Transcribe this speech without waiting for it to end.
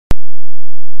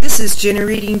This is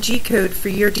generating G-code for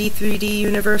your D3D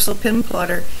Universal Pin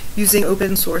Plotter using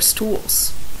open source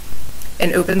tools.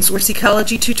 An open source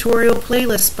ecology tutorial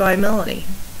playlist by Melanie.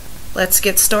 Let's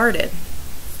get started.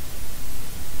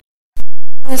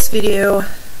 In this video,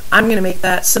 I'm going to make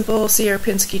that simple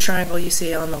Sierpinski triangle you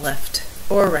see on the left.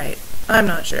 Or right. I'm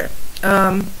not sure.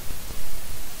 As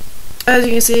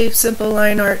you can see, simple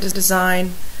line art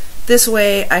design. This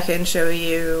way I can show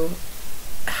you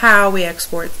how we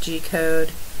export the G-code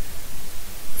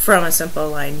from a simple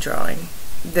line drawing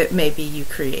that maybe you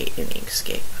create in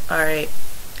Inkscape. Alright,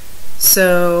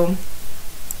 so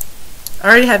I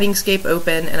already have Inkscape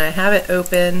open, and I have it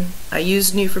open. I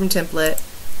used New from Template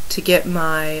to get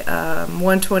my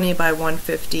 120 by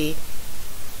 150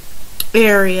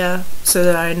 area so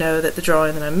that I know that the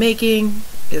drawing that I'm making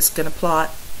is going to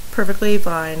plot perfectly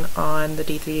fine on the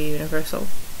D3D Universal.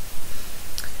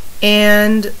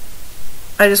 And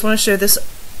I just want to show this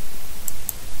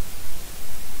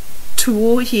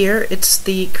tool here. It's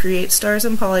the Create Stars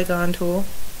and Polygon tool,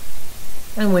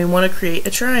 and we want to create a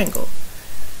triangle.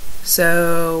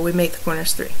 So we make the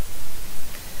corners 3.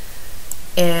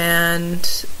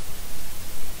 And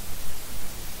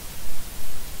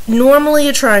normally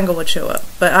a triangle would show up,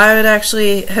 but I would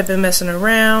actually have been messing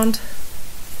around.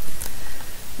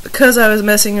 Because I was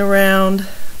messing around,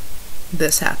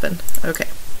 this happened. Okay.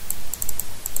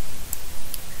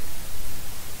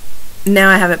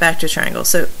 Now I have it back to a triangle.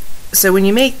 So when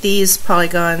you make these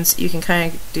polygons, you can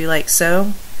kind of do like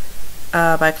so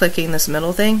by clicking this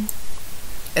middle thing,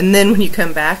 and then when you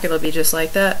come back, it'll be just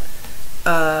like that.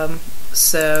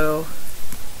 So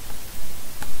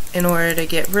in order to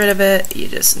get rid of it, you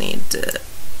just need to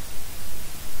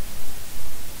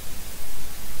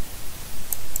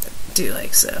do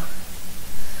like so.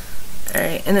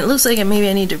 Alright, and it looks like maybe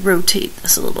I need to rotate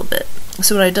this a little bit.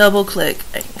 So when I double click,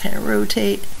 I can kind of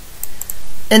rotate.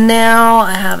 And now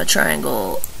I have a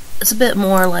triangle. It's a bit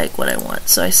more like what I want.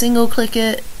 So I single click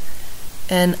it,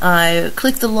 and I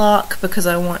click the lock because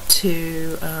I want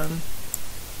to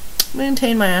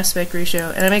maintain my aspect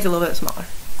ratio, and I make it a little bit smaller.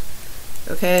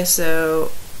 Okay,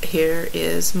 so here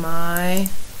is my,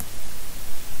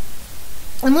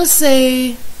 and let's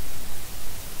say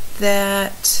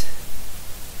that,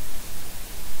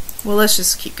 well, let's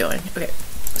just keep going. Okay,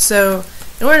 so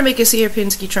in order to make a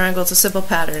Sierpinski triangle, it's a simple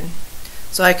pattern.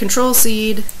 So I control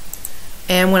seed,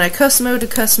 and when I custom mode to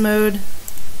custom mode,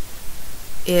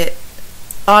 it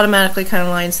automatically kind of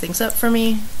lines things up for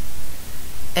me.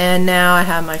 And now I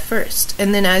have my first.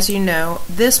 And then, as you know,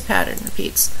 this pattern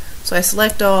repeats. So I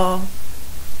select all,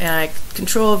 and I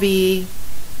control V,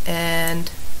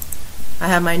 and I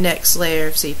have my next layer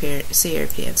of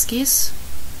Sierpinskis.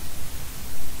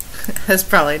 That's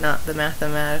probably not the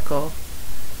mathematical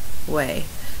way.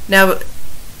 Now,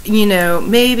 you know,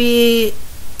 maybe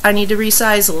I need to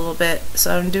resize a little bit,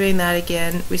 so I'm doing that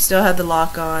again. We still have the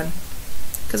lock on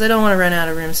because I don't want to run out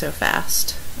of room so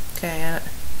fast. Okay,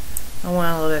 I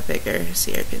want a little bit bigger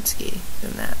Sierpinski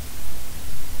than that.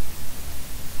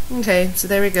 Okay, so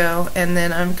there we go, and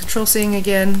then I'm control C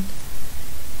again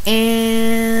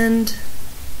and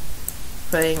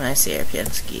putting my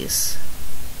Sierpinskis.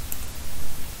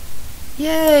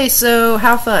 Yay! So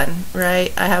how fun,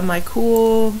 right? I have my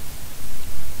cool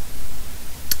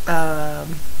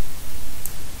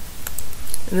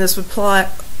and this would plot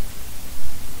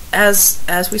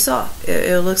as we saw.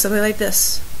 It'll look something like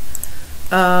this.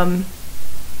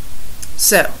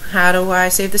 So how do I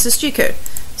save this as G-code?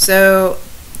 So,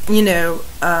 you know,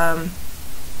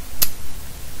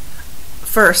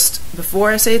 first,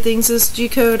 before I save things as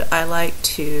G-code, I like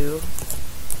to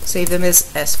save them as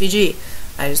SVG.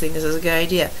 I just think this is a good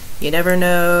idea. You never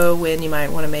know when you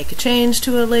might want to make a change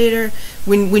to it later.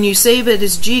 When you save it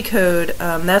as G-code,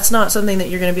 that's not something that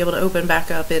you're going to be able to open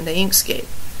back up into Inkscape.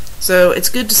 So it's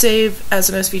good to save as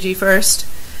an SVG first.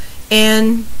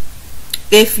 And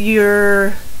if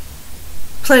you're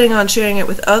planning on sharing it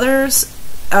with others,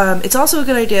 it's also a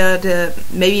good idea to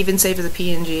maybe even save as a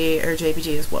PNG or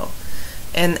JPG as well.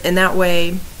 And that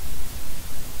way,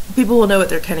 people will know what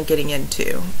they're kind of getting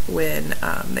into when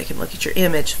they can look at your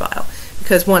image file.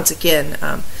 Because once again,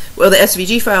 well, the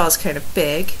SVG file is kind of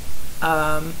big,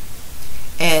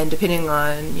 and depending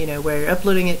on, you know, where you're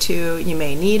uploading it to, you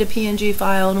may need a PNG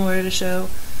file in order to show.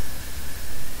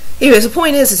 Anyways, the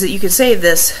point is that you can save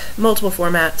this multiple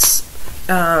formats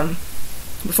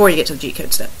before you get to the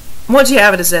G-code step. Once you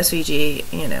have it as SVG,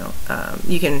 you know,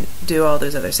 you can do all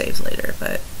those other saves later.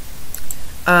 But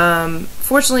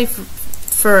fortunately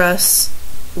for us,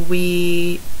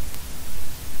 we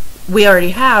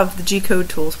already have the G-code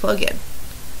tools plugin.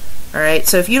 Alright,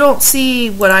 so if you don't see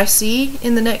what I see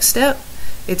in the next step,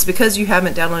 It's because you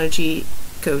haven't downloaded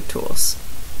G-Code Tools,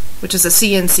 which is a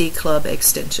CNC Club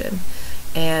extension.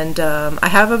 And I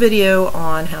have a video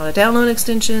on how to download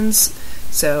extensions,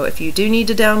 so if you do need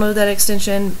to download that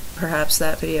extension, perhaps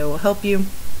that video will help you.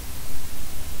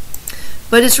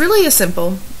 But it's really as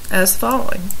simple as the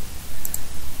following.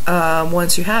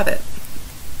 Once you have it,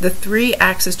 the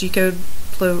 3-axis G-Code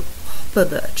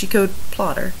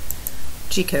plotter,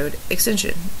 G-Code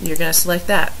extension, you're going to select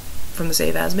that from the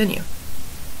Save As menu.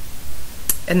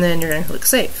 And then you're going to click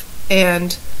Save.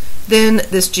 And then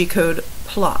this G-Code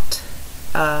plot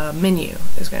menu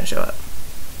is going to show up,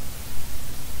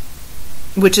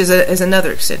 which is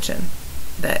another extension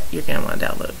that you're going to want to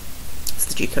download. It's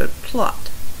the G-Code plot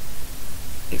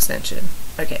extension.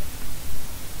 Okay.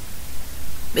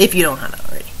 If you don't have it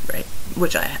already, right?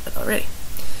 Which I have it already.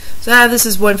 So I have this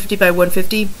is 150 by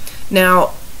 150.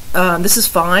 Now, this is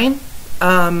fine.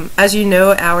 As you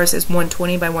know, ours is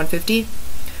 120 by 150.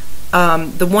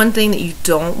 The one thing that you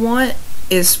don't want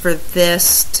is for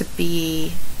this to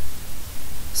be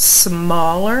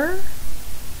smaller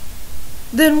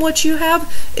than what you have.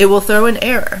 It will throw an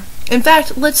error. In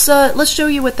fact, let's show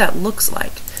you what that looks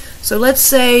like. So let's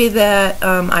say that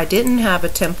I didn't have a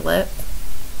template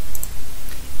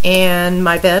and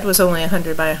my bed was only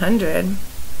 100 by 100,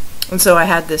 and so I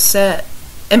had this set.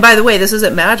 And by the way, this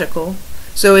isn't magical.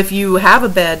 So if you have a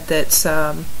bed that's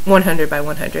 100 by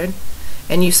 100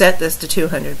 and you set this to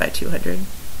 200 by 200,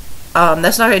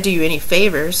 that's not going to do you any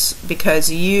favors,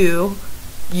 because your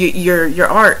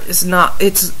art is not,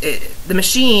 the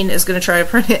machine is going to try to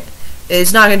print it.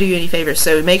 It's not going to do you any favors.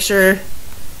 So make sure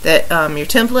that your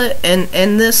template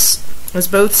and this is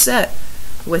both set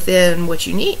within what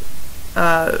you need,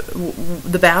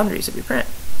 the boundaries of your print.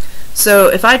 So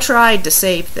if I tried to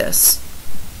save this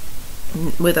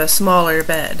with a smaller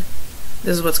bed,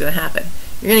 this is what's going to happen.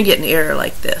 You're going to get an error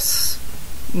like this.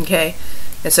 Okay?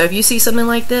 And so if you see something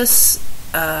like this,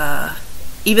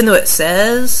 even though it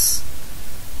says,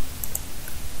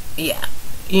 yeah,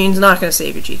 it's not going to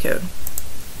save your G-code.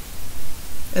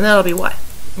 And that'll be why.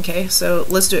 Okay, so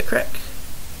let's do it correctly.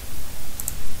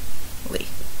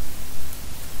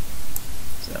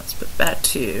 So let's put that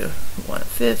to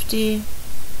 150,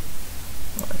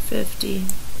 150.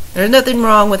 There's nothing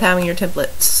wrong with having your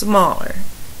template smaller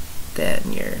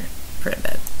than your print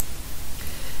bed.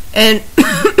 And,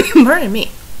 pardon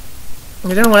me,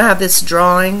 you're going to want to have this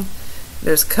drawing.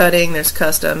 There's cutting, there's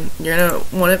custom. You're going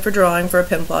to want it for drawing for a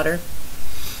pen plotter.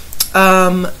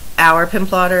 Our pen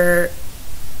plotter,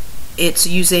 it's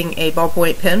using a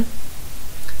ballpoint pen,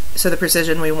 so the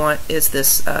precision we want is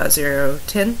this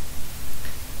 010.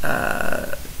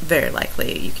 Very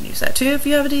likely you can use that too if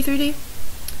you have a D3D.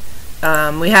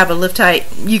 We have a lift height.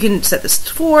 You can set this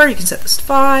to 4, you can set this to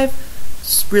 5.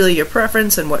 It's really your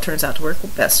preference and what turns out to work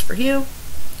best for you.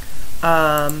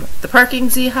 The parking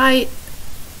Z height,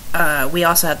 we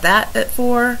also have that at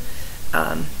 4.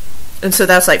 And so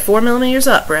that's like 4 millimeters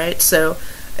up, right? So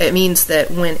it means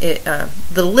that when it,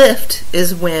 the lift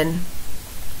is when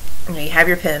you have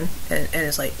your pen and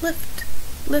it's like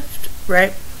lift,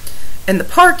 right? And the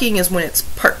parking is when it's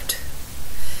parked.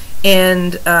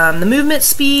 And the movement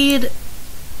speed,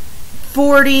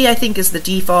 40 I think is the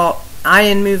default. I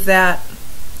didn't move that.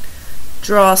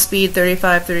 Draw speed,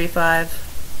 35.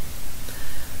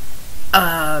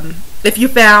 If you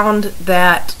found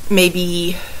that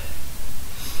maybe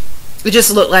it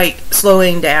just looked like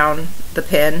slowing down the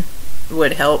pen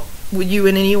would help you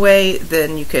in any way,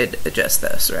 then you could adjust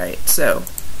this, right? So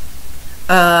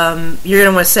you're going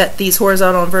to want to set these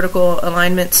horizontal and vertical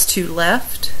alignments to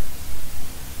left,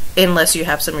 unless you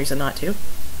have some reason not to.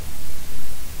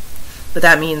 But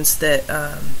that means that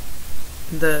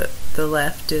the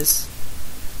left is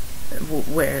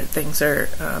where things are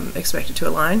expected to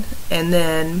align. And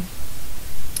then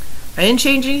I didn't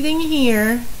change anything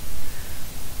here,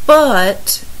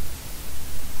 but,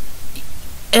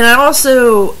 and I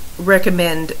also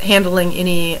recommend handling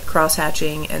any cross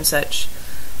hatching and such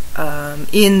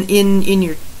in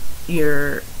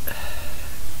your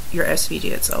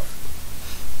SVG itself.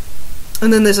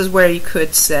 And then this is where you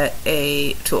could set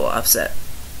a tool offset,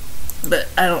 but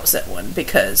I don't set one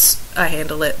because I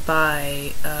handle it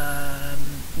by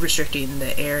restricting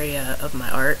the area of my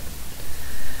art.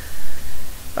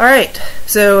 Alright,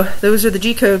 so those are the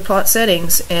G-code plot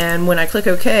settings, and when I click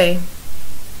OK,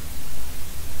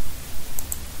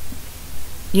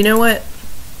 you know what?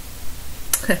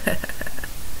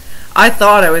 I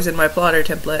thought I was in my plotter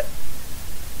template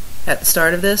at the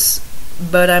start of this,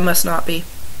 but I must not be.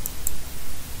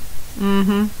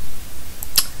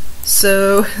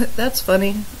 So that's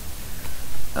funny.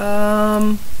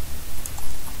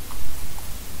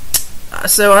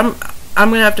 So I'm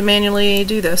gonna have to manually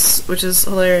do this, which is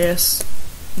hilarious.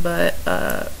 But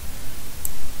alright,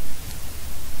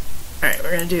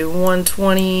 we're gonna do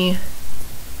 120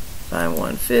 by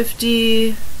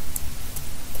 150.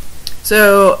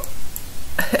 So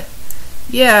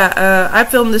yeah, I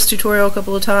filmed this tutorial a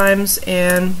couple of times,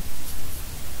 and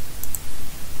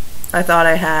I thought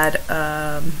I had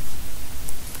I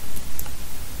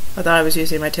thought I was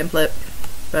using my template,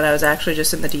 but I was actually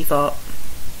just in the default.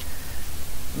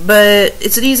 But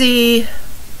it's an easy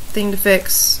thing to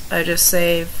fix. I just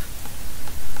save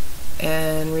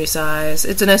and resize.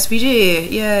 It's an SVG,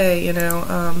 yay, you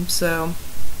know. So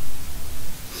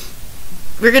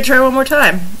we're gonna try one more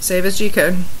time. Save as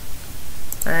G-code.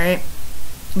 Alright.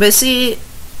 But see,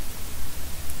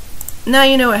 now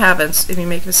you know what happens if you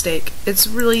make a mistake. It's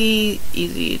really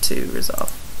easy to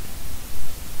resolve.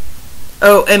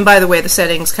 Oh, and by the way, the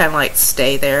settings kind of like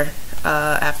stay there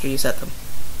after you set them.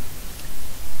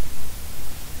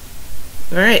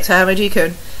 Alright, so I have my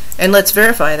G-code. And let's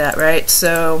verify that, right?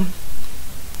 So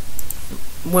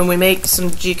when we make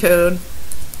some G-code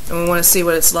and we want to see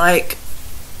what it's like,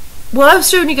 well, I've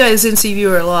shown you guys NC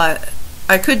Viewer a lot.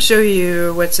 I could show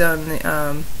you what's on the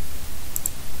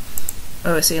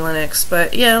OSE Linux,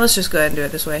 but yeah, let's just go ahead and do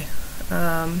it this way.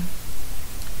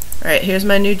 Alright, here's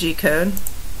my new G-code.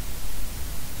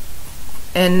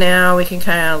 And now we can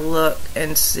kind of look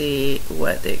and see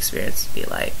what the experience would be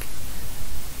like.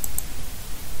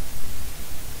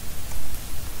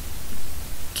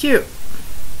 Cute.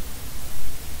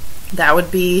 That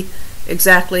would be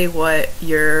exactly what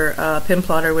your pin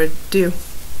plotter would do.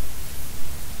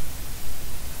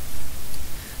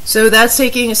 So that's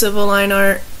taking a simple line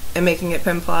art and making it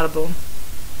pin plottable.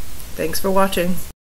 Thanks for watching.